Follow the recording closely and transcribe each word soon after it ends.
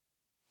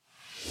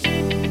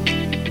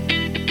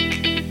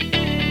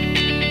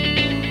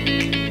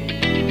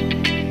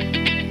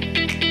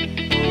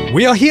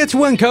We are here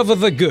to uncover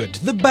the good,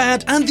 the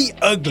bad, and the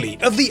ugly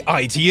of the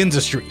IT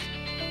industry.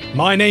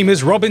 My name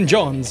is Robin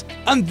Johns,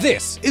 and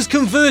this is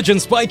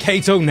Convergence by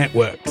Cato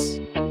Networks.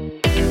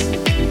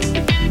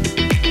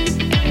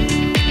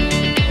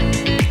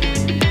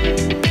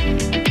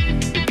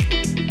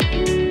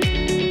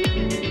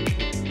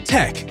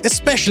 Tech,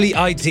 especially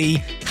IT,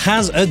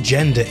 has a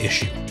gender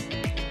issue.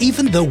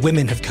 Even though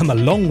women have come a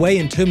long way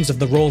in terms of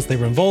the roles they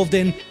were involved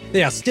in,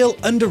 they are still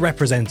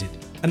underrepresented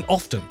and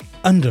often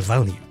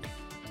undervalued.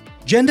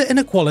 Gender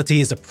inequality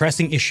is a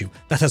pressing issue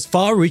that has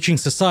far-reaching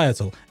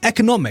societal,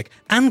 economic,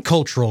 and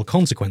cultural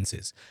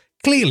consequences.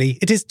 Clearly,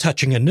 it is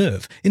touching a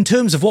nerve in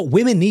terms of what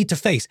women need to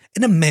face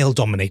in a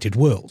male-dominated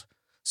world.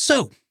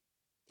 So,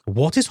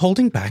 what is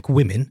holding back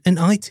women in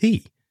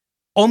IT?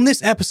 On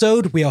this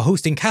episode, we are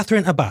hosting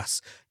Kathryn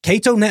Abbas,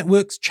 Cato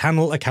Network's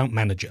Channel Account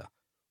Manager.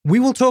 We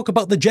will talk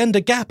about the gender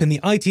gap in the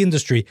IT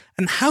industry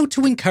and how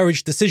to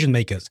encourage decision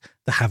makers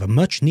to have a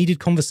much-needed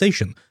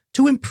conversation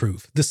to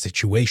improve the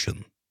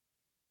situation.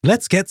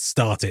 Let's get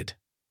started.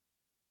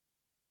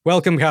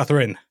 Welcome,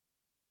 Kathryn.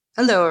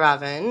 Hello,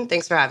 Robin.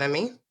 Thanks for having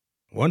me.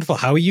 Wonderful.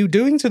 How are you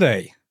doing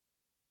today?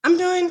 I'm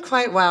doing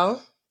quite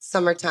well.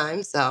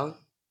 Summertime, so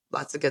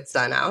lots of good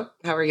sun out.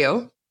 How are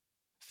you?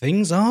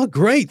 Things are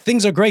great.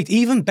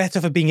 Even better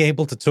for being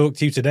able to talk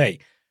to you today.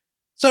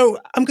 So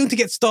I'm going to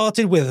get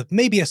started with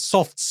maybe a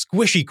soft,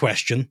 squishy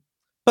question.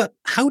 But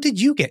how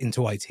did you get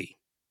into IT?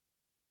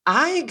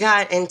 I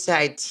got into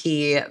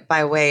IT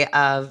by way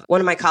of one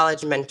of my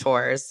college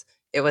mentors.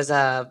 It was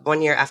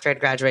 1 year after I'd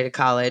graduated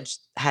college,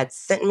 had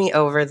sent me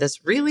over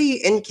this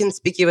really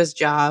inconspicuous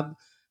job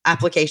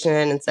application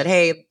and said,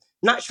 hey,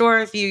 not sure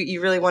if you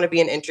really want to be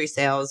in entry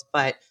sales,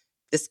 but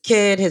this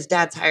kid, his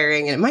dad's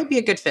hiring, and it might be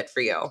a good fit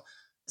for you.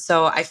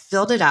 So I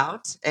filled it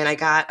out and I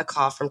got a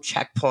call from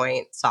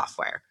Checkpoint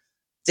Software.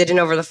 Did an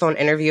over-the-phone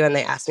interview and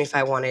they asked me if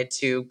I wanted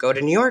to go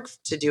to New York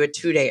to do a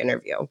 2-day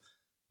interview.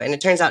 And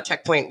it turns out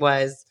Checkpoint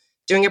was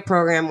doing a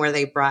program where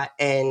they brought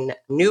in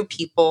new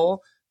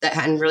people that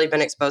hadn't really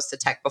been exposed to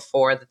tech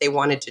before that they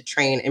wanted to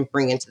train and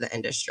bring into the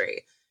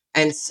industry.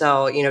 And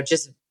so,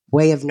 just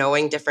way of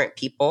knowing different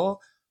people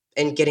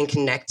and getting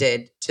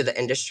connected to the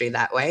industry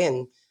that way.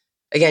 And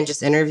again,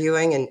 just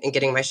interviewing and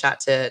getting my shot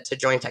to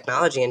join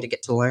technology and to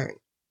get to learn.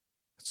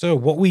 So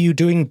what were you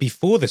doing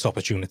before this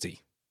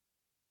opportunity?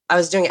 I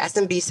was doing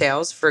SMB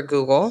sales for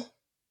Google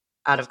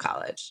out of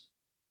college.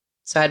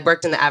 So I'd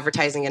worked in the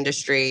advertising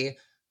industry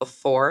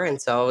before, and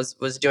so I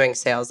was doing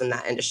sales in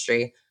that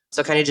industry.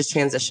 So kind of just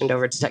transitioned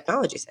over to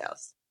technology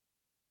sales.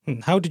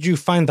 How did you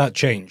find that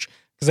change?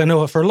 Because I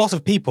know for a lot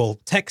of people,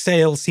 tech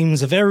sales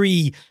seems a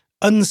very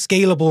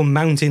unscalable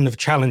mountain of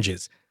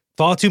challenges.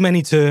 Far too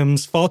many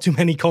terms, far too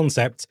many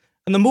concepts.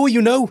 And the more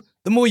you know,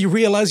 the more you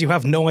realize you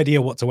have no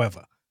idea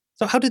whatsoever.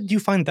 So how did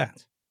you find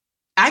that?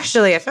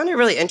 Actually, I found it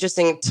really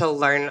interesting to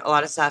learn a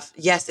lot of stuff.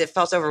 Yes, it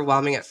felt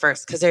overwhelming at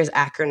first because there's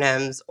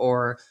acronyms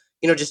or,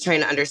 just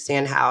trying to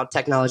understand how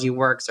technology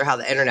works or how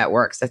the internet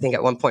works. I think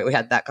at one point we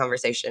had that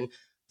conversation.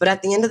 But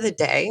at the end of the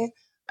day,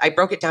 I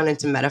broke it down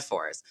into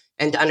metaphors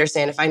and to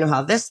understand if I know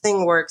how this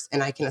thing works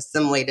and I can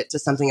assimilate it to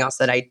something else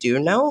that I do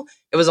know,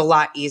 it was a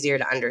lot easier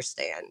to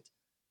understand.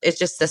 It's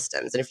just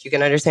systems. And if you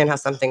can understand how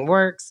something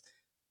works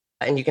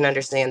and you can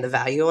understand the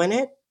value in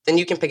it, then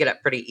you can pick it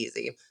up pretty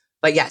easy.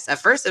 But yes,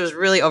 at first it was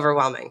really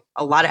overwhelming.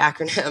 A lot of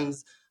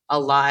acronyms, a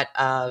lot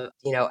of,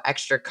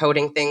 extra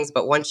coding things.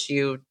 But once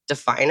you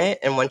define it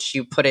and once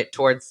you put it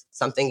towards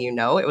something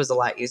it was a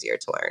lot easier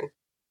to learn.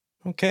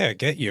 Okay, I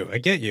get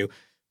you.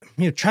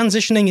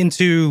 Transitioning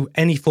into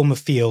any form of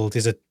field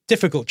is a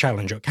difficult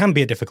challenge, or it can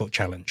be a difficult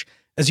challenge,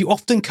 as you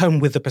often come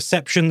with the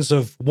perceptions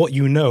of what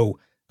you know,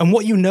 and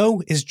what you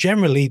know is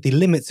generally the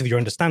limits of your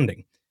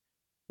understanding.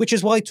 Which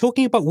is why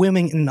talking about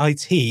women in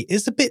IT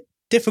is a bit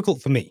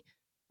difficult for me.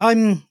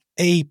 I'm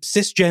a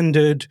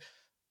cisgendered,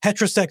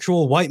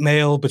 heterosexual white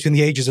male between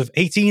the ages of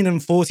 18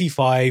 and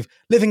 45,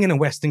 living in a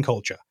Western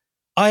culture.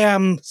 I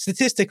am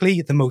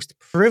statistically the most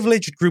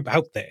privileged group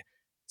out there.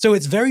 So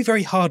it's very,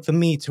 very hard for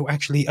me to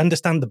actually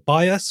understand the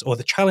bias or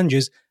the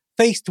challenges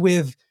faced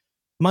with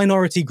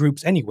minority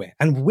groups anywhere.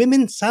 And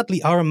women,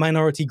 sadly, are a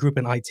minority group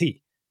in IT.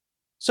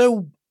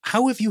 So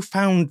how have you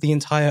found the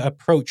entire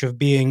approach of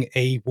being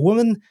a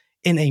woman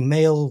in a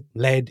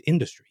male-led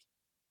industry?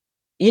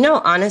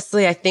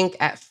 Honestly, I think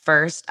at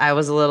first I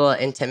was a little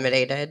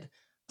intimidated,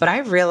 but I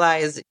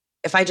realized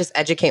if I just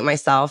educate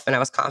myself and I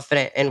was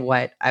confident in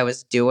what I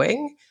was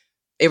doing,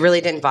 it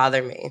really didn't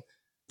bother me.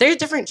 There's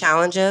different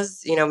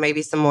challenges,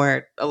 maybe some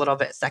more a little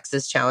bit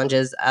sexist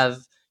challenges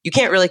of you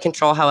can't really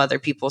control how other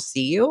people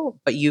see you,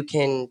 but you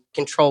can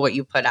control what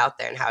you put out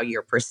there and how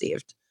you're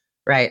perceived,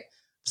 right?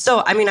 So,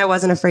 I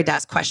wasn't afraid to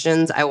ask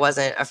questions. I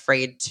wasn't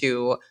afraid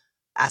to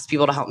ask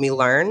people to help me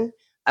learn.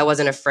 I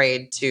wasn't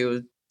afraid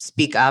to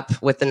speak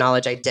up with the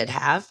knowledge I did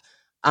have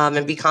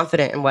and be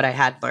confident in what I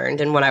had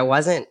learned. And when I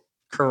wasn't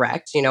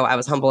correct, I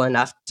was humble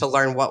enough to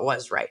learn what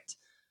was right.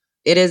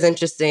 It is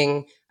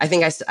interesting. I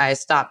think I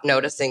stopped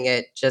noticing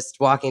it just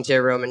walking to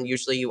a room and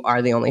usually you are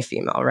the only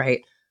female,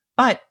 right?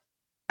 But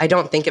I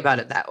don't think about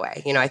it that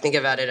way. I think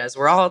about it as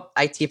we're all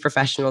IT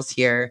professionals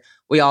here.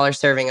 We all are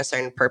serving a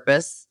certain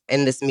purpose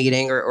in this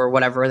meeting or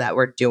whatever that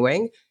we're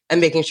doing,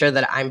 and making sure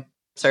that I'm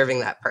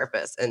serving that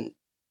purpose and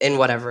in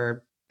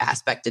whatever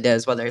aspect it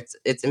is, whether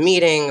it's a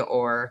meeting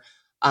or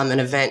an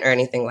event or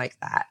anything like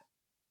that.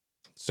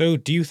 So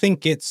do you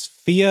think it's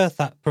fear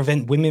that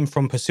prevent women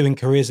from pursuing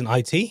careers in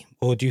IT,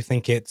 or do you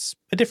think it's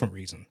a different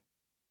reason?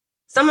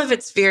 Some of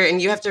it's fear,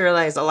 and you have to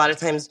realize a lot of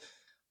times,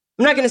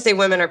 I'm not going to say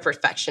women are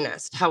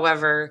perfectionists.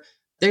 However,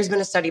 there's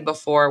been a study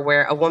before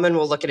where a woman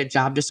will look at a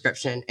job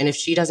description, and if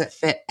she doesn't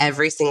fit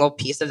every single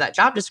piece of that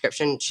job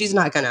description, she's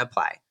not going to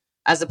apply.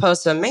 As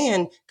opposed to a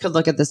man could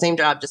look at the same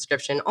job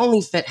description,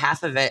 only fit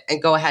half of it,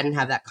 and go ahead and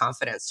have that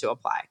confidence to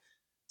apply.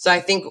 So I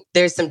think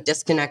there's some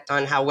disconnect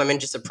on how women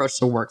just approach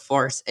the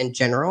workforce in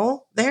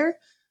general there.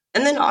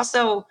 And then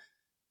also,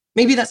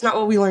 maybe that's not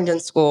what we learned in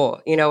school,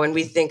 and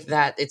we think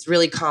that it's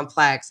really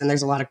complex and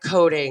there's a lot of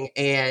coding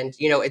and,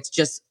 it's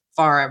just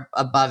far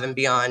above and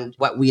beyond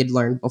what we had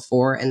learned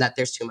before and that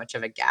there's too much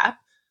of a gap.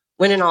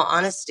 When in all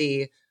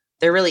honesty,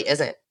 there really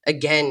isn't.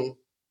 Again,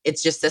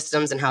 it's just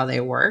systems and how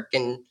they work.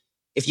 And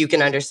if you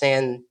can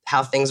understand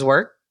how things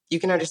work, you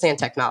can understand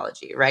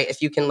technology, right?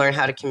 If you can learn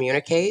how to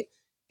communicate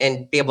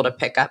and be able to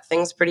pick up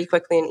things pretty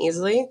quickly and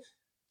easily,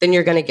 then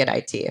you're going to get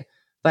IT.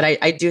 But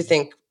I do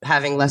think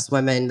having less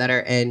women that are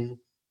in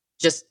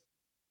just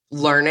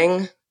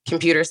learning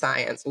computer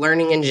science,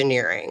 learning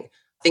engineering,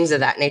 things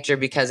of that nature,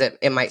 because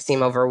it might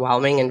seem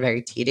overwhelming and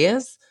very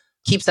tedious,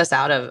 keeps us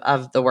out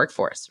of the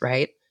workforce,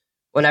 right?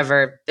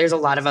 Whenever there's a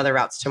lot of other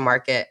routes to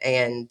market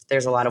and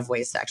there's a lot of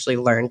ways to actually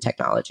learn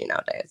technology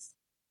nowadays.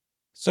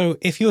 So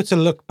if you were to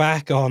look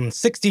back on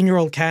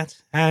 16-year-old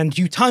Kat and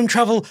you time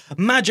travel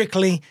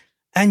magically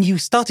and you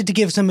started to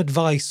give some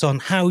advice on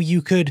how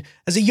you could,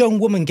 as a young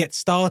woman, get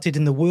started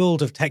in the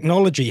world of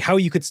technology, how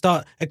you could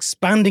start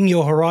expanding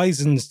your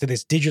horizons to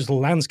this digital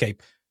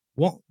landscape,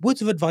 what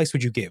words of advice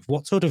would you give?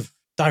 What sort of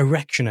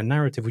direction and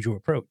narrative would you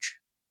approach?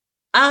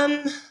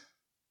 Let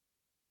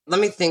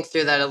me think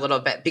through that a little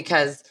bit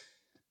because,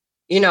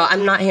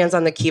 I'm not hands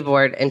on the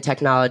keyboard in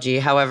technology.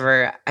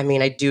 However,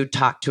 I do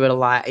talk to it a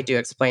lot. I do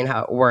explain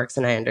how it works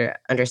and I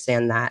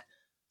understand that.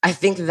 I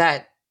think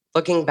that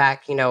looking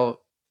back,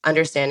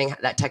 understanding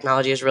that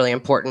technology is really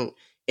important.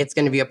 It's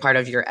going to be a part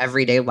of your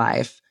everyday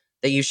life,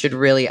 that you should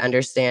really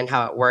understand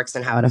how it works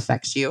and how it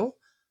affects you.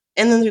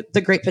 And then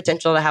the great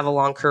potential to have a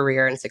long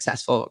career and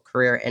successful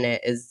career in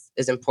it is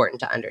important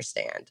to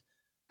understand.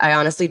 I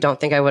honestly don't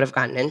think I would have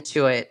gotten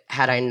into it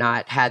had I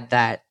not had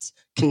that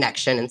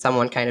connection and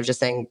someone kind of just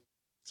saying,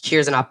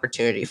 here's an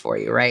opportunity for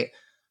you, right?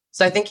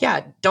 So I think,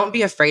 yeah, don't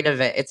be afraid of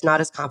it. It's not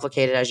as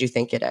complicated as you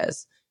think it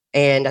is.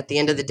 And at the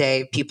end of the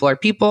day, people are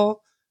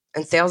people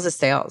and sales is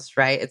sales,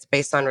 right? It's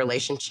based on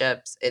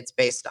relationships. It's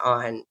based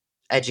on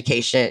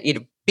education.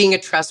 Being a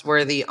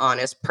trustworthy,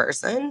 honest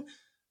person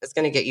is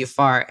going to get you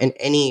far in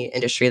any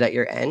industry that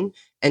you're in.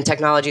 And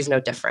technology is no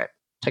different.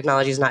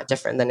 Technology is not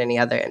different than any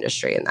other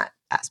industry in that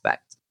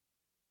aspect.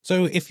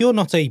 So if you're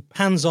not a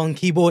hands-on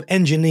keyboard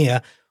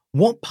engineer,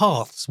 what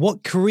paths,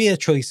 what career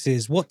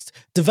choices, what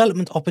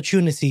development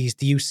opportunities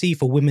do you see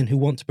for women who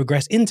want to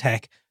progress in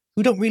tech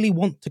who don't really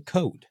want to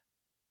code?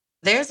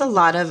 There's a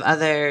lot of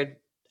other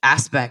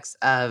aspects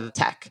of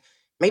tech.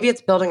 Maybe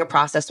it's building a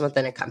process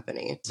within a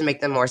company to make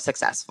them more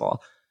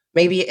successful.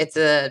 Maybe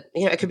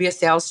it could be a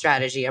sales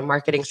strategy, a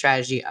marketing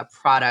strategy, a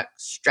product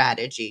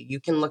strategy.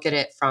 You can look at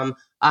it from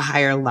a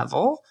higher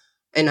level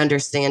and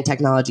understand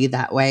technology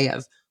that way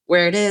of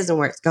where it is and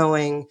where it's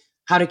going,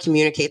 how to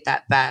communicate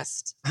that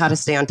best, how to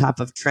stay on top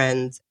of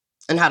trends,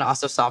 and how to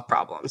also solve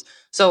problems.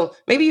 So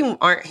maybe you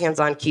aren't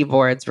hands-on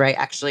keyboards, right?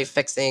 Actually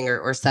fixing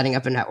or setting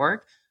up a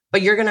network,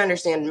 but you're going to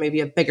understand maybe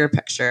a bigger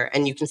picture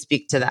and you can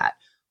speak to that,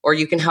 or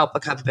you can help a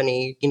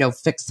company,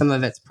 fix some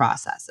of its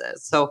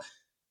processes. So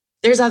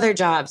there's other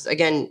jobs.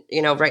 Again,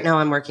 right now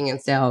I'm working in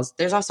sales.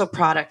 There's also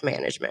product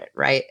management,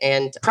 right?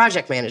 And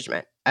project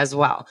management as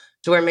well,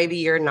 to where maybe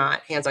you're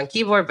not hands on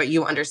keyboard, but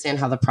you understand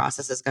how the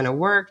process is going to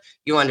work.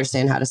 You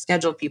understand how to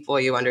schedule people.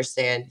 You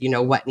understand,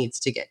 what needs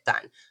to get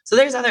done. So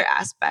there's other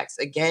aspects,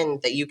 again,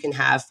 that you can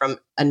have from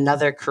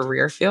another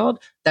career field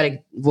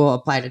that will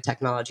apply to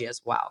technology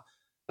as well.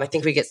 I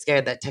think we get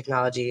scared that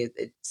technology,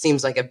 it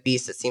seems like a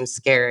beast. It seems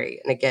scary.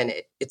 And again,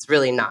 it's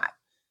really not.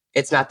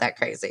 It's not that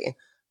crazy.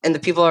 And the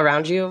people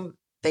around you,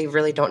 they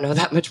really don't know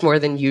that much more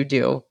than you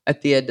do.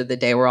 At the end of the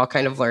day, we're all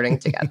kind of learning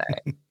together.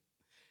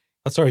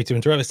 I'm sorry to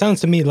interrupt. It sounds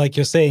to me like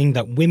you're saying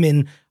that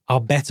women are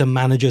better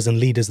managers and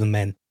leaders than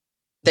men.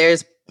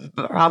 There's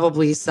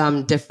probably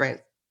some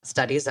different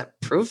studies that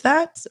prove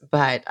that,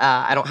 but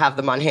I don't have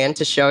them on hand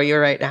to show you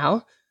right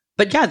now.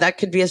 But yeah, that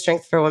could be a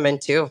strength for women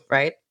too,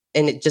 right?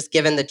 And just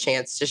given the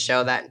chance to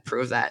show that and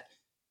prove that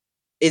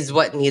is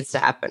what needs to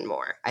happen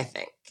more, I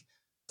think.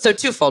 So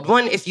twofold.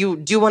 One, if you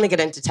do want to get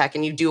into tech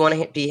and you do want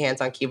to be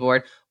hands-on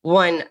keyboard,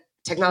 one,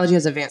 technology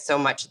has advanced so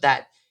much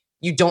that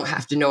you don't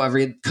have to know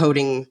every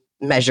coding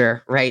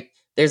measure, right?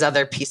 There's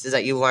other pieces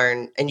that you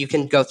learn and you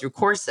can go through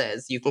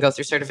courses, you can go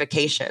through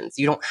certifications.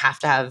 You don't have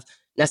to have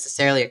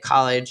necessarily a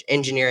college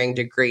engineering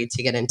degree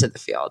to get into the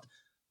field.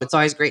 It's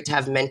always great to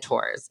have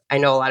mentors. I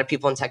know a lot of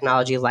people in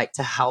technology like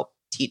to help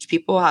teach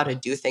people how to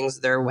do things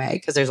their way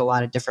because there's a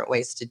lot of different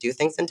ways to do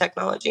things in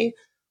technology.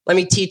 Let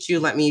me teach you,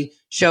 let me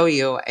show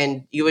you.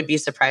 And you would be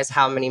surprised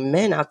how many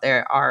men out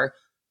there are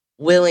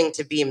willing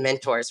to be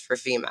mentors for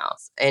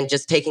females, and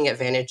just taking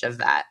advantage of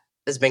that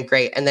has been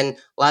great. And then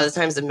a lot of the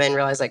times the men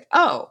realize, like,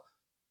 oh,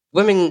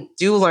 women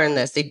do learn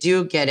this. They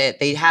do get it.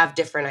 They have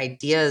different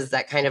ideas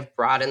that kind of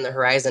broaden the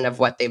horizon of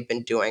what they've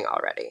been doing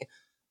already.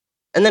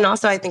 And then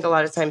also, I think a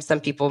lot of times some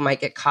people might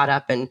get caught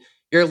up in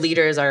your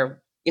leaders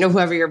are,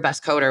 whoever your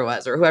best coder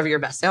was or whoever your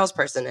best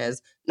salesperson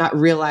is, not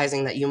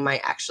realizing that you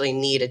might actually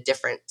need a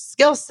different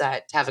skill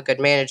set to have a good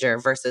manager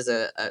versus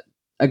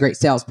a great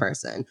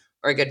salesperson,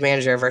 or a good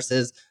manager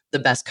versus the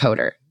best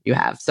coder you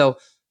have. So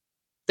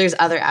there's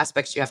other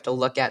aspects you have to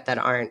look at that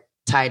aren't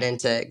tied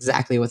into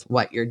exactly with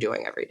what you're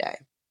doing every day.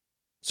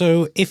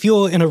 So if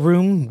you're in a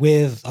room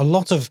with a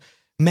lot of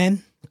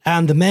men,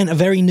 and the men are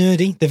very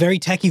nerdy, they're very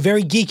techie,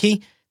 very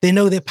geeky, they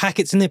know their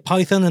packets and their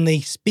Python, and they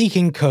speak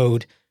in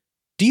code,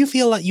 do you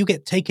feel like you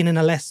get taken in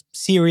a less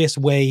serious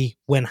way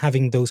when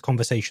having those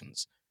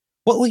conversations?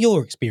 What were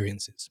your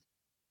experiences?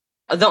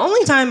 The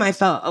only time I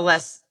felt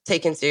less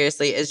taken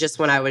seriously is just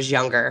when I was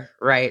younger,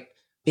 right?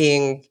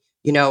 Being,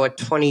 a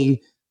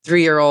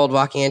 23-year-old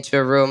walking into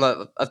a room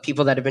of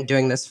people that have been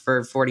doing this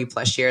for 40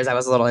 plus years, I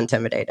was a little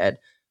intimidated.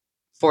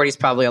 40 is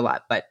probably a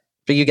lot, but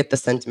you get the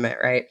sentiment,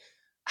 right?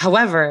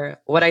 However,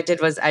 what I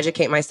did was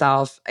educate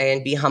myself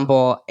and be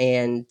humble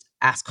and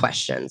ask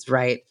questions,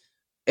 right?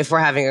 If we're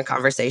having a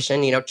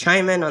conversation,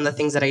 chime in on the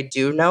things that I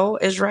do know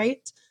is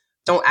right.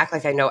 Don't act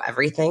like I know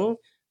everything,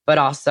 but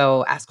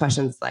also ask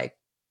questions like,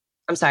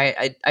 I'm sorry,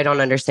 I don't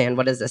understand.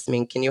 What does this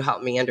mean? Can you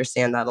help me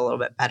understand that a little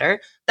bit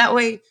better? That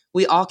way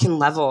we all can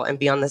level and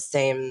be on the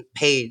same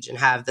page and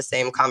have the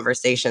same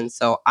conversation.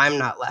 So I'm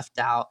not left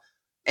out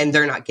and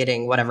they're not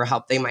getting whatever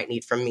help they might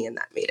need from me in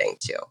that meeting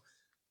too.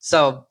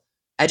 So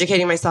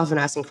educating myself and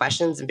asking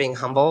questions and being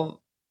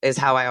humble is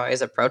how I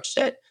always approached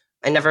it.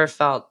 I never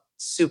felt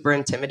super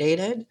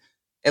intimidated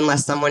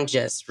unless someone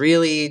just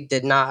really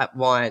did not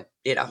want,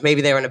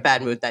 maybe they were in a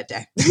bad mood that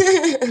day.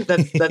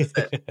 That's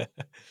it.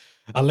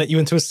 I'll let you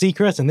into a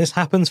secret, and this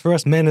happens for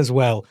us men as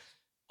well.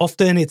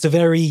 Often it's a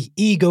very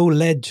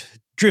ego-led,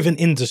 driven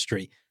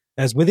industry.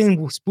 As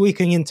within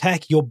working in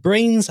tech, your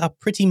brains are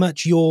pretty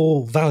much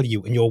your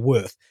value and your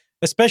worth,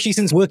 especially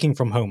since working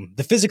from home.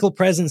 The physical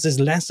presence is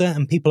lesser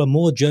and people are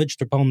more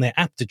judged upon their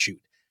aptitude.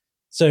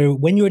 So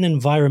when you're in an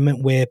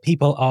environment where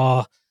people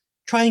are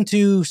trying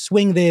to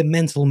swing their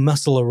mental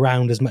muscle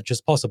around as much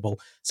as possible,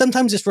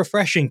 sometimes it's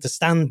refreshing to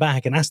stand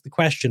back and ask the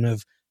question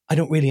of, I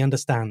don't really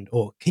understand,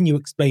 or can you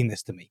explain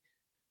this to me?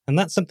 And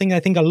that's something I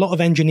think a lot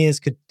of engineers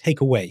could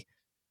take away.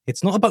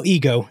 It's not about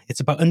ego, it's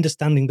about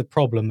understanding the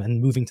problem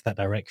and moving to that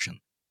direction.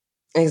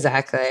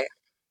 Exactly.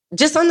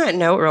 Just on that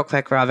note, real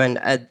quick, Robin,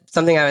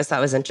 something I always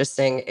thought was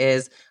interesting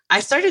is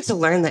I started to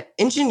learn that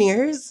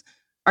engineers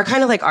are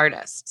kind of like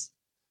artists,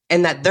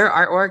 and that their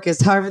artwork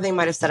is however they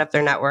might have set up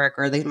their network,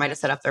 or they might have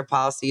set up their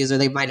policies, or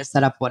they might have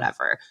set up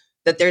whatever,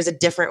 that there's a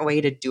different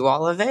way to do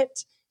all of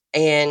it.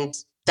 And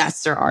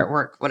that's their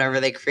artwork, whatever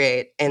they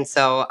create. And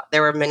so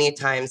there were many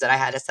times that I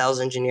had a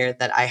sales engineer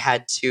that I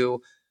had to,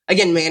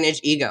 again,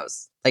 manage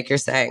egos. Like you're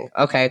saying,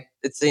 okay,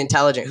 it's the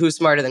intelligent, who's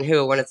smarter than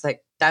who, when it's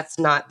like, that's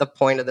not the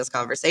point of this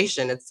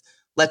conversation. It's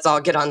let's all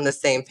get on the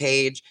same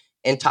page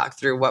and talk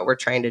through what we're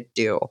trying to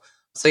do.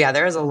 So yeah,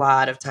 there was a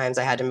lot of times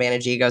I had to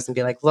manage egos and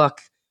be like,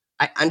 look,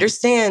 I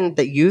understand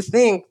that you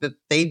think that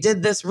they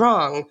did this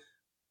wrong,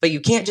 but you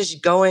can't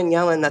just go in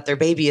yelling that their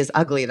baby is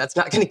ugly. That's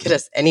not going to get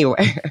us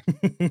anywhere.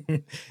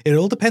 It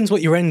all depends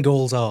what your end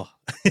goals are.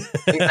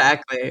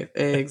 Exactly.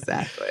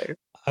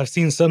 I've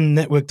seen some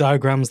network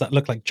diagrams that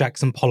look like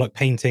Jackson Pollock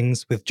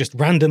paintings with just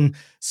random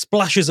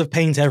splashes of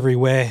paint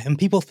everywhere, and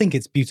people think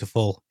it's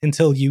beautiful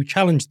until you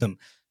challenge them.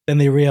 Then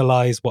they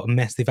realize what a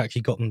mess they've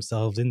actually got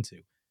themselves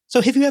into.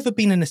 So have you ever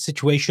been in a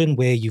situation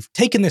where you've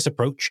taken this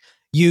approach,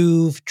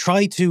 you've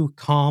tried to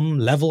calm,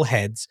 level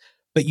heads,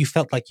 but you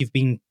felt like you've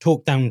been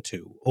talked down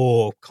to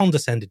or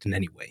condescended in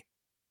any way?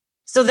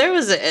 So there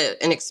was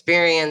an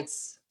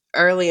experience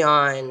early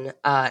on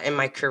in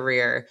my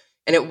career,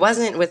 and it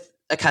wasn't with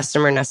a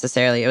customer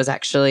necessarily. It was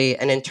actually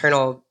an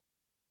internal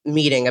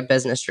meeting, a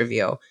business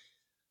review,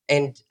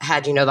 and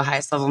had, the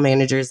highest level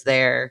managers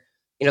there,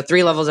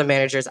 3 levels of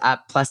managers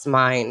up plus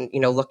mine,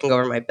 looking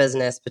over my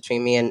business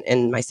between me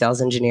and my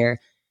sales engineer.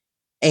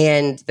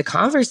 And the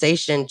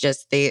conversation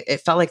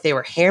it felt like they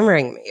were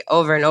hammering me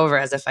over and over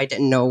as if I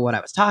didn't know what I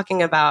was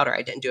talking about or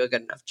I didn't do a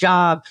good enough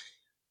job,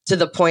 to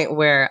the point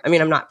where,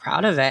 I'm not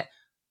proud of it.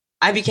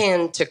 I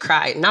began to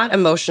cry, not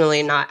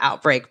emotionally, not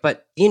outbreak,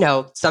 but,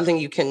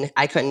 something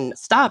I couldn't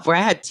stop, where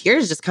I had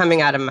tears just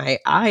coming out of my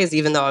eyes,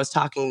 even though I was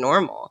talking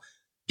normal,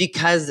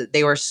 because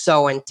they were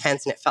so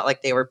intense and it felt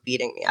like they were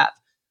beating me up.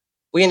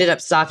 We ended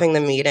up stopping the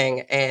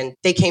meeting and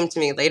they came to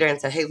me later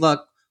and said, hey,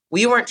 look,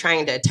 we weren't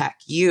trying to attack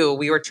you.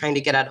 We were trying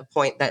to get at a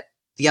point that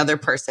the other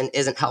person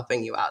isn't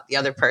helping you out. The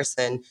other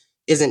person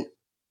isn't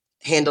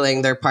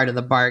handling their part of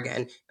the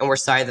bargain. And we're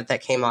sorry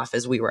that came off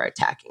as we were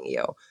attacking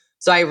you.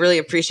 So I really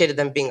appreciated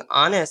them being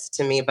honest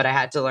to me, but I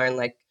had to learn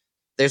like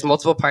there's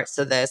multiple parts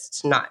to this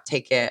to not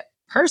take it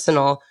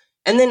personal.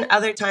 And then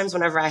other times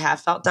whenever I have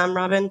felt dumb,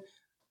 Robin,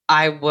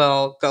 I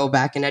will go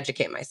back and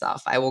educate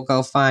myself. I will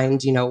go find,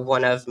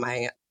 one of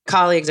my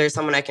colleagues or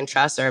someone I can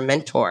trust or a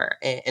mentor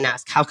and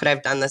ask, how could I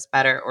have done this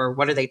better? Or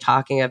what are they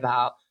talking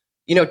about,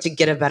 to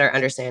get a better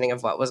understanding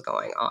of what was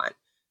going on.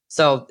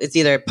 So it's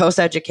either post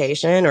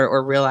education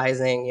or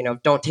realizing,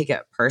 don't take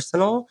it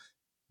personal.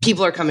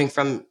 People are coming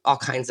from all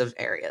kinds of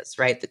areas,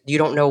 right? You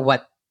don't know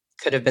what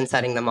could have been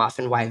setting them off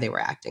and why they were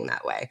acting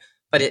that way.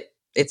 But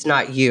it's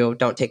not you.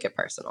 Don't take it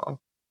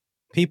personal.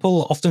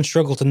 People often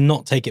struggle to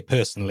not take it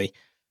personally.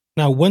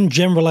 Now, one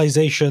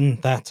generalization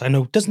that I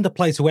know doesn't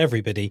apply to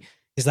everybody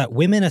is that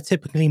women are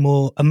typically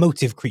more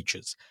emotive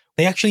creatures.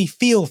 They actually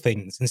feel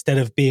things instead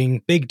of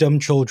being big dumb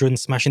children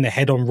smashing their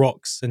head on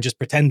rocks and just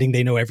pretending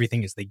they know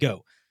everything as they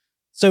go.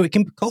 So it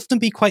can often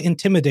be quite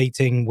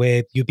intimidating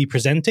where you'd be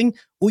presenting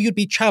or you'd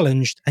be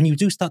challenged and you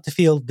do start to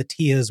feel the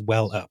tears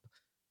well up.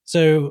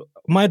 So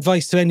my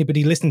advice to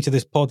anybody listening to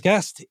this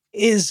podcast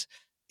is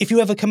if you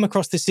ever come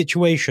across this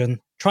situation,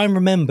 try and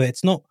remember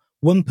it's not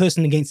one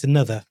person against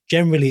another.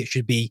 Generally, it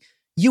should be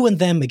you and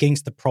them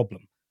against the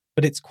problem.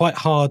 But it's quite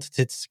hard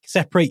to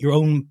separate your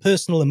own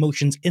personal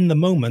emotions in the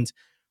moment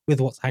with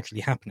what's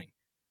actually happening.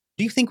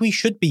 Do you think we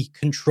should be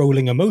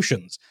controlling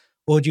emotions?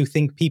 Or do you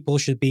think people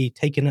should be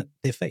taken at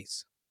their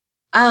face?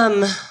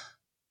 I'm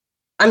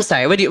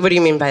sorry. What do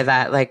you mean by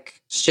that?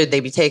 Like, should they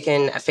be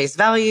taken at face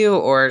value,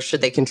 or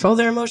should they control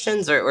their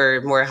emotions,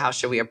 or more how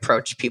should we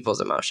approach people's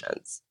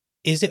emotions?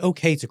 Is it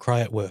okay to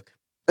cry at work?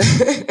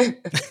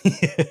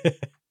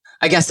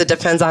 I guess it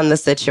depends on the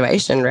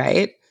situation,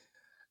 right?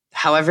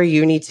 However,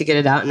 you need to get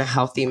it out in a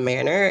healthy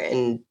manner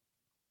and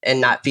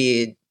not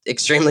be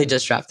extremely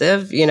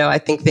disruptive. I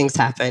think things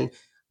happen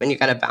when you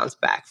got to bounce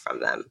back from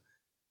them.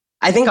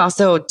 I think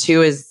also,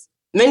 too, is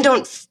men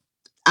don't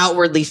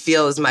outwardly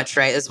feel as much,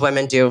 right, as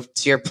women do,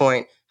 to your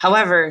point.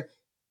 However,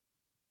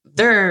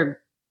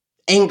 their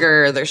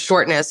anger, their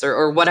shortness,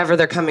 or whatever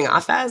they're coming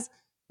off as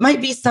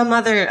might be some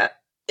other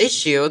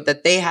issue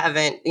that they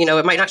haven't,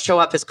 it might not show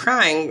up as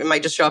crying. It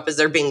might just show up as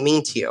they're being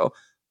mean to you,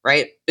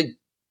 right? But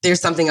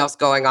there's something else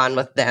going on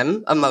with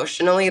them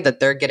emotionally that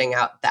they're getting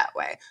out that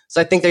way.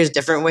 So I think there's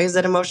different ways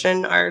that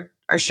emotion are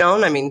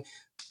shown. I mean,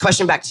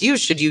 question back to you,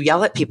 should you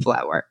yell at people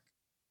at work?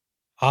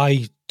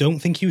 I don't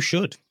think you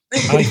should.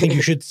 I think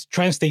you should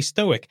try and stay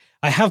stoic.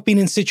 I have been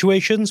in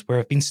situations where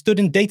I've been stood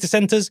in data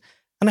centers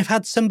and I've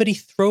had somebody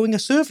throwing a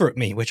server at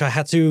me, which I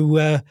had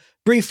to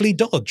briefly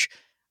dodge.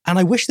 And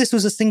I wish this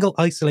was a single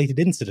isolated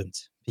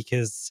incident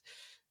because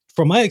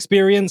from my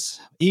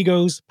experience,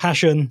 egos,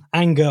 passion,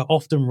 anger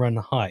often run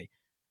high.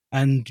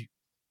 And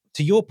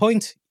to your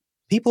point,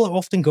 people are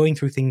often going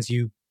through things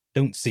you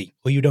don't see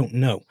or you don't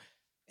know.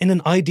 In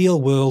an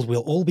ideal world,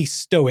 we'll all be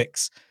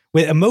stoics,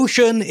 where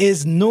emotion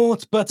is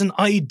naught but an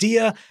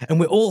idea, and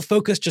we're all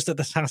focused just at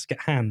the task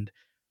at hand.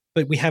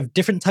 But we have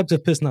different types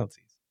of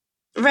personalities.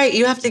 Right.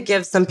 You have to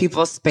give some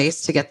people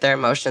space to get their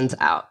emotions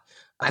out.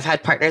 I've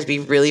had partners be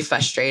really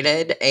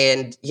frustrated,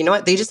 and you know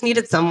what? They just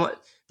needed someone.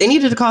 They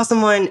needed to call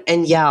someone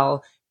and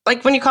yell.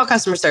 Like when you call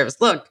customer service,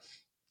 look,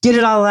 get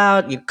it all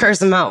out, you curse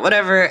them out,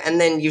 whatever. And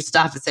then you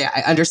stop and say,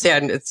 I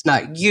understand it's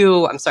not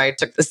you. I'm sorry I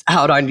took this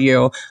out on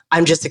you.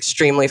 I'm just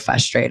extremely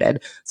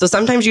frustrated. So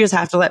sometimes you just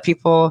have to let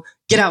people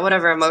get out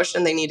whatever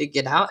emotion they need to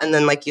get out. And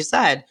then, like you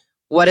said,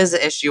 what is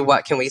the issue?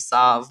 What can we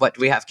solve? What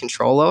do we have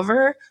control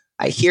over?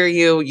 I hear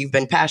you. You've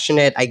been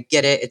passionate. I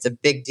get it. It's a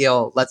big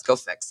deal. Let's go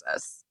fix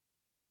this.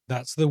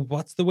 That's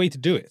the way to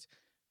do it.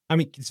 I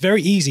mean, it's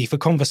very easy for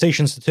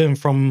conversations to turn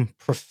from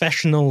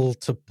professional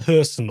to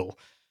personal.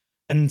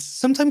 And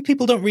sometimes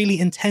people don't really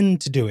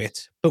intend to do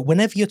it. But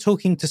whenever you're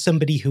talking to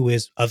somebody who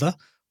is other,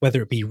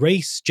 whether it be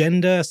race,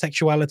 gender,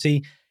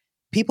 sexuality,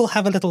 people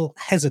have a little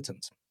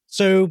hesitant.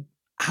 So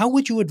how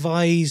would you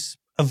advise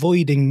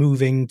avoiding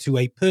moving to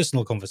a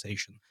personal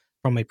conversation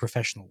from a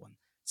professional one?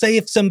 Say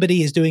if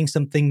somebody is doing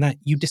something that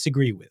you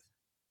disagree with.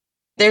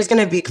 There's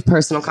going to be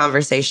personal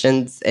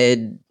conversations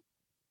in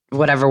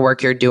whatever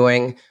work you're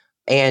doing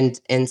and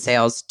in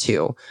sales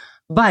too.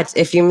 But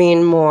if you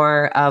mean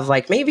more of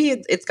like maybe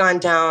it's gone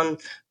down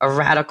a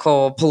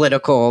radical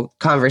political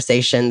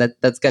conversation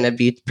that's going to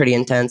be pretty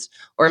intense,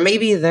 or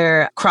maybe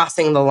they're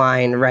crossing the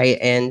line, right?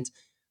 And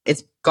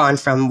it's gone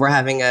from we're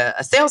having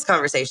a sales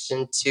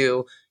conversation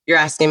to you're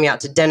asking me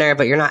out to dinner,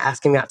 but you're not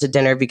asking me out to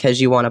dinner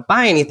because you want to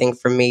buy anything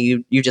from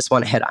me. You just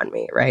want to hit on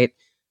me, right?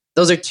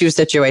 Those are two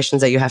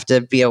situations that you have to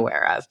be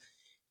aware of.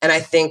 And I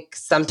think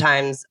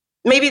sometimes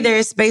maybe there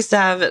is space to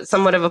have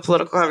somewhat of a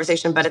political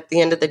conversation, but at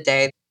the end of the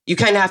day, you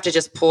kind of have to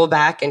just pull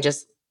back and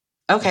just,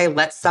 okay,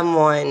 let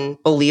someone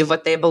believe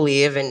what they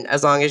believe. And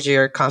as long as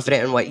you're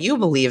confident in what you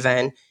believe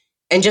in,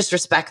 and just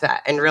respect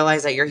that and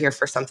realize that you're here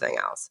for something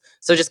else.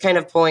 So just kind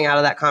of pulling out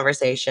of that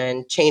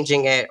conversation,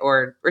 changing it,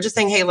 or just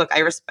saying, hey, look, I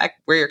respect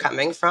where you're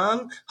coming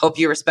from. Hope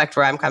you respect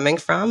where I'm coming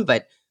from,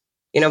 but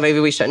maybe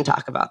we shouldn't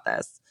talk about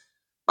this.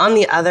 On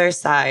the other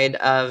side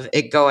of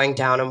it going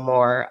down a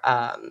more,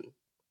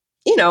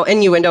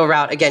 innuendo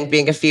route, again,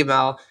 being a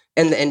female,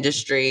 in the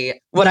industry.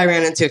 What I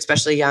ran into,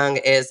 especially young,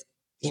 is,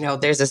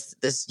 there's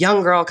this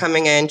young girl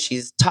coming in.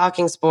 She's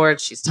talking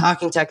sports. She's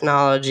talking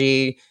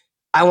technology.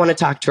 I want to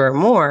talk to her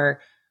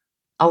more.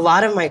 A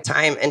lot of my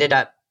time ended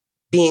up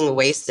being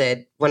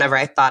wasted whenever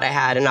I thought I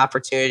had an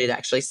opportunity to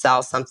actually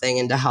sell something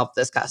and to help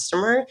this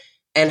customer,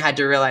 and had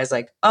to realize,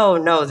 like, oh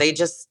no, they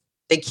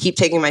keep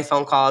taking my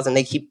phone calls and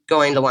they keep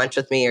going to lunch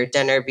with me or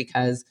dinner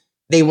because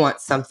they want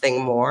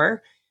something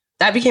more.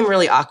 That became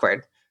really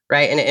awkward,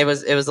 right? And it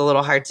was a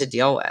little hard to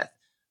deal with.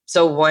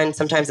 So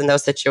sometimes in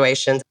those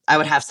situations, I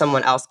would have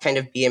someone else kind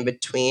of be in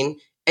between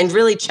and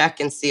really check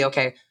and see,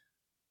 okay,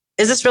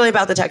 is this really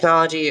about the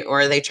technology,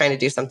 or are they trying to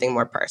do something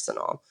more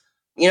personal?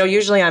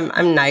 Usually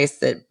I'm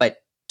nice, but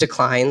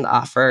decline the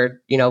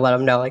offer, let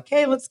them know, like,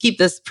 hey, let's keep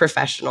this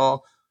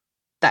professional,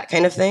 that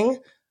kind of thing.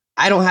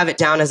 I don't have it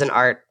down as an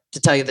art, to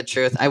tell you the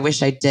truth. I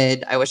wish I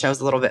did. I wish I was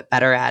a little bit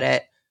better at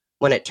it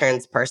when it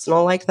turns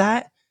personal like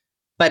that.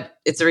 But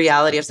it's a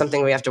reality of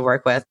something we have to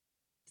work with.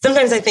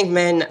 Sometimes I think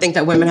men think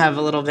that women have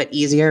a little bit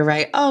easier,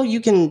 right? Oh,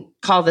 you can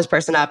call this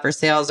person up or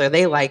sales, or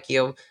they like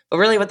you. But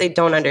really what they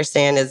don't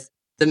understand is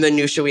the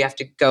minutia we have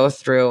to go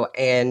through,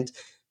 and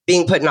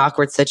being put in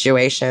awkward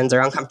situations or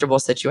uncomfortable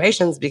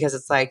situations, because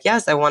it's like,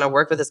 yes, I want to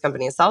work with this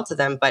company and sell to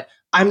them, but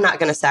I'm not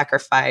going to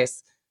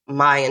sacrifice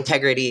my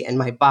integrity and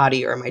my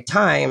body or my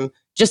time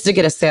just to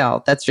get a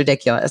sale. That's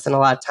ridiculous. And a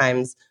lot of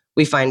times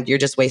we find you're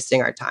just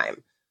wasting our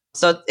time.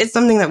 So it's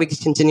something that we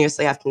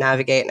continuously have to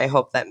navigate. And I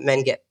hope that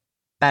men get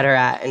better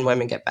at and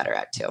women get better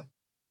at too.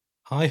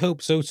 I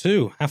hope so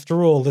too.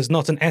 After all, there's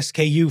not an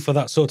SKU for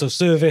that sort of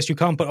service. You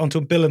can't put onto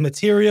a bill of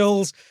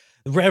materials.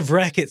 The Rev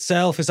Rec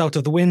itself is out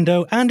of the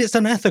window, and it's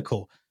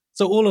unethical.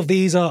 So all of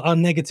these are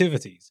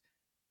negativities.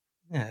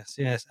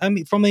 Yes. I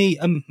mean, from a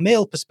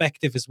male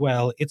perspective as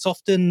well, it's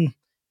often,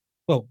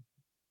 well,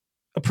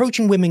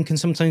 approaching women can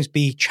sometimes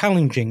be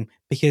challenging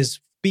because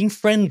being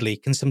friendly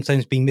can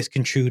sometimes be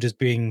misconstrued as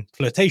being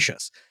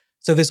flirtatious.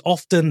 So there's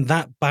often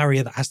that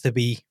barrier that has to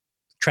be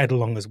tread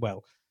along as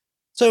well.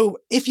 So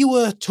if you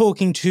were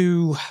talking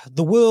to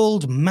the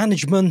world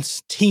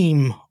management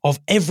team of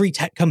every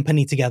tech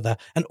company together,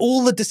 and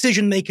all the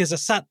decision makers are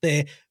sat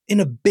there in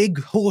a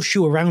big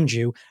horseshoe around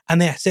you,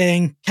 and they're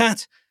saying,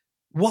 Kat,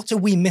 what are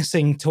we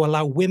missing to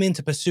allow women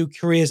to pursue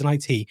careers in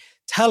IT?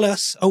 Tell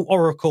us, oh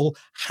Oracle,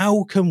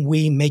 how can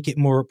we make it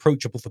more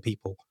approachable for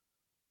people?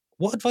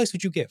 What advice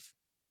would you give?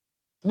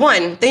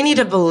 One, they need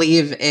to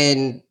believe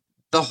in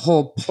the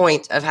whole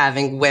point of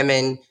having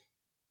women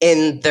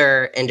in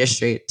their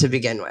industry to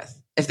begin with.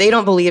 If they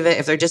don't believe it,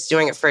 if they're just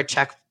doing it for a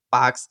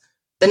checkbox,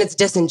 then it's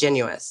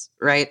disingenuous,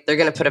 right? They're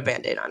going to put a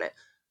Band-Aid on it.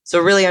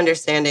 So really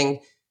understanding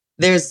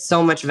there's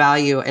so much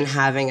value in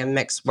having a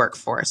mixed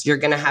workforce. You're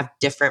going to have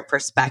different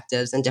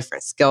perspectives and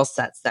different skill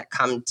sets that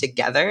come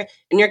together,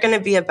 and you're going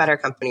to be a better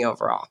company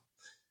overall.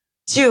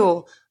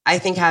 Two, I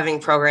think having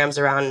programs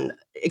around,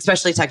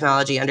 especially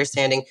technology,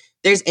 understanding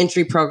there's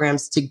entry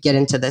programs to get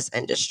into this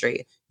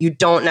industry. You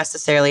don't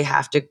necessarily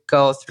have to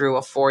go through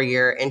a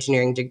 4-year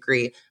engineering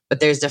degree, but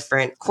there's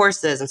different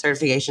courses and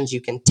certifications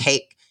you can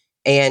take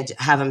and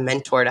have a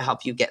mentor to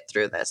help you get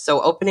through this.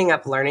 So opening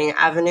up learning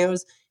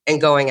avenues and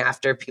going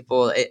after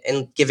people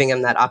and giving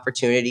them that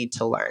opportunity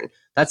to learn.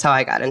 That's how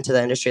I got into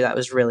the industry. That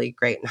was really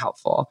great and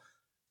helpful.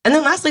 And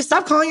then lastly,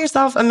 stop calling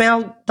yourself a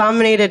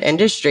male-dominated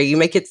industry. You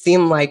make it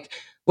seem like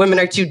women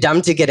are too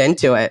dumb to get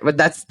into it, but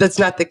that's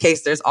not the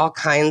case. There's all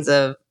kinds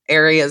of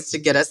areas to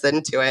get us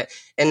into it.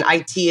 And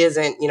IT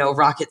isn't,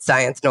 rocket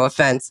science, no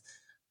offense.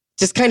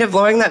 Just kind of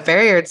lowering that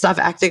barrier and stop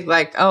acting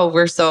like, oh,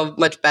 we're so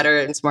much better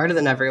and smarter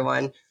than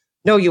everyone.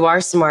 No, you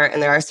are smart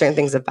and there are certain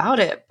things about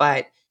it,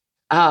 but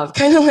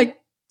kind of like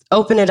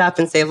open it up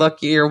and say,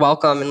 look, you're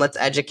welcome, and let's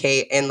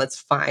educate and let's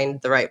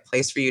find the right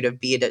place for you to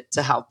be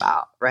to help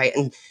out, right?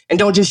 And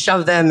don't just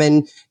shove them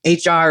in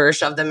HR or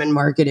shove them in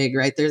marketing,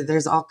 right?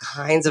 There's all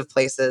kinds of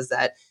places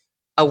that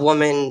a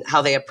woman,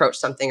 how they approach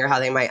something or how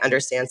they might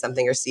understand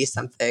something or see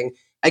something.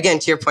 Again,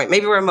 to your point,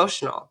 maybe we're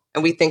emotional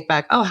and we think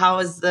back, oh, how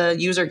is the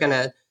user going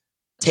to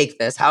take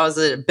this? How is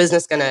the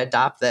business going to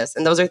adopt this?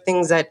 And those are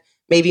things that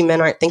maybe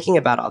men aren't thinking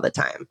about all the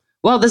time.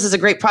 Well, this is a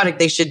great product.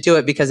 They should do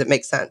it because it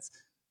makes sense.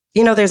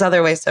 There's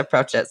other ways to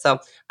approach it. So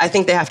I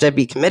think they have to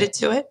be committed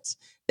to it.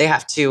 They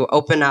have to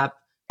open up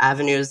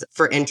avenues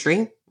for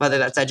entry, whether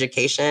that's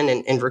education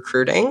and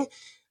recruiting.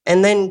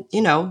 And then,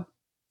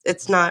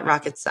 it's not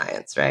rocket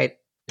science, right?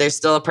 There's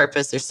still a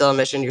purpose. There's still a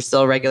mission. You're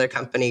still a regular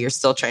company. You're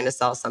still trying to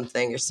sell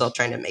something. You're still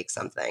trying to make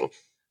something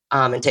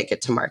and take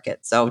it to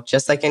market. So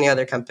just like any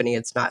other company,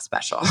 it's not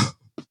special.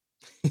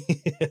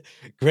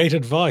 Great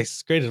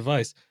advice. Great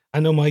advice. I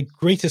know my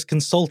greatest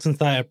consultant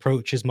that I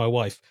approach is my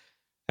wife.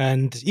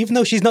 And even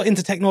though she's not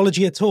into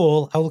technology at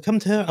all, I will come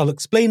to her, I'll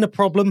explain the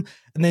problem,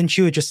 and then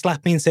she would just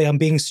slap me and say, I'm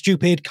being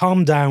stupid,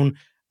 calm down.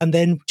 And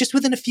then just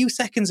within a few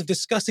seconds of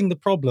discussing the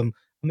problem,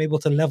 I'm able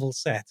to level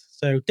set.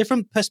 So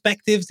different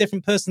perspectives,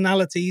 different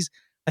personalities.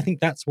 I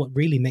think that's what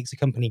really makes a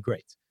company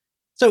great.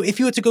 So if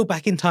you were to go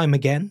back in time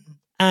again,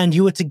 and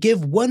you were to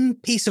give one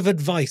piece of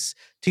advice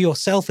to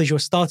yourself as you're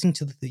starting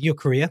your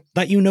career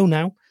that you know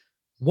now,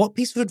 what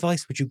piece of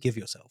advice would you give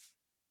yourself?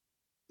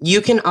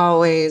 You can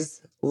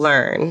always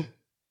learn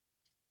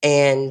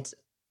and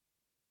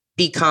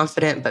be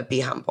confident, but be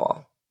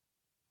humble.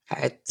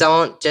 Okay?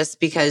 Don't, just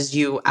because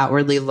you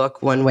outwardly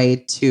look one way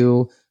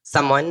to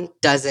someone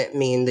doesn't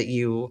mean that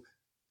you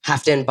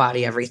have to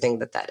embody everything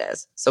that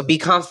is. So be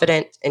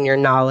confident in your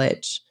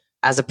knowledge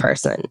as a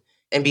person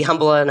and be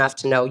humble enough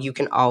to know you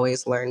can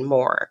always learn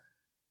more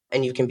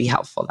and you can be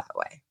helpful that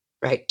way,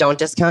 right? Don't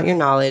discount your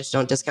knowledge.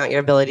 Don't discount your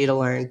ability to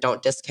learn.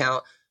 Don't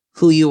discount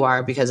who you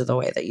are because of the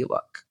way that you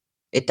look.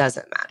 It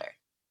doesn't matter.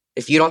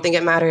 If you don't think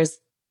it matters,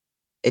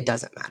 it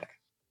doesn't matter.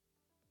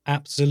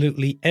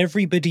 Absolutely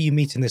everybody you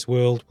meet in this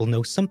world will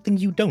know something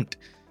you don't.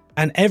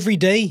 And every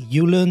day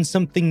you learn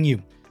something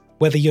new.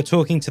 Whether you're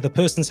talking to the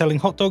person selling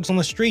hot dogs on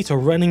the street or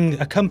running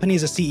a company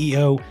as a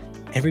CEO,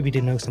 everybody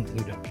knows something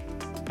you don't.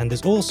 And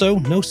there's also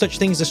no such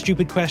thing as a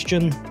stupid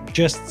question,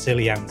 just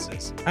silly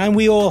answers. And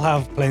we all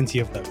have plenty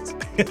of those.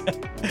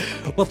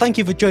 Well, thank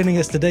you for joining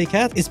us today,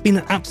 Kat. It's been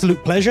an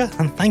absolute pleasure,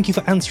 and thank you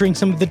for answering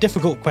some of the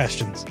difficult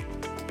questions.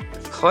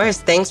 Of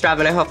course. Thanks,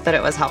 Robin. I hope that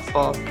it was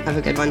helpful. Have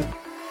a good one.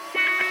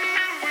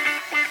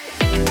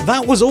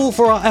 That was all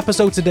for our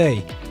episode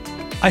today.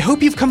 I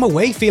hope you've come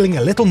away feeling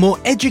a little more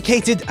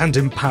educated and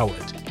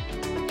empowered.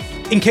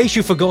 In case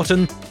you've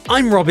forgotten,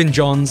 I'm Robin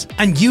Johns,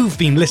 and you've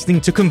been listening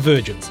to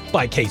Convergence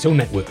by Cato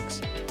Networks.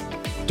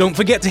 Don't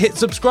forget to hit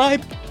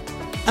subscribe,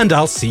 and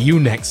I'll see you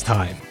next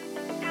time.